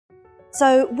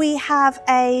So we have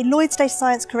a Lloyd's data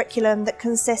science curriculum that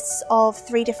consists of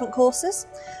 3 different courses.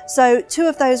 So 2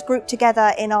 of those group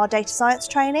together in our data science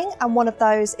training, and 1 of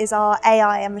those is our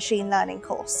AI and machine learning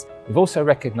course. We've also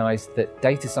recognised that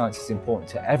data science is important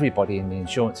to everybody in the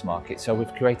insurance market, so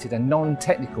we've created a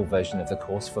non-technical version of the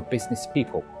course for business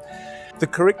people. The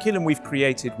curriculum we've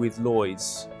created with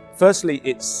Lloyd's, firstly,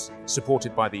 it's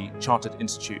supported by the Chartered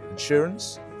Institute of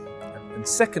Insurance. And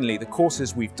secondly, the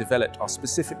courses we've developed are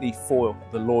specifically for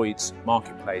the Lloyd's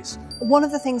marketplace. One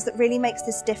of the things that really makes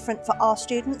this different for our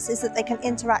students is that they can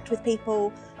interact with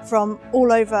people from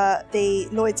all over the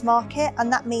Lloyd's market,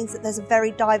 and that means that there's a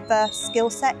very diverse skill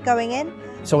set going in.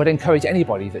 So I'd encourage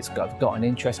anybody that's got an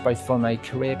interest both from a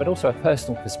career but also a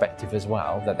personal perspective as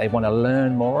well, that they want to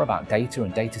learn more about data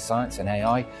and data science and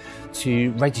AI,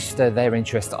 to register their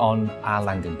interest on our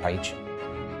landing page.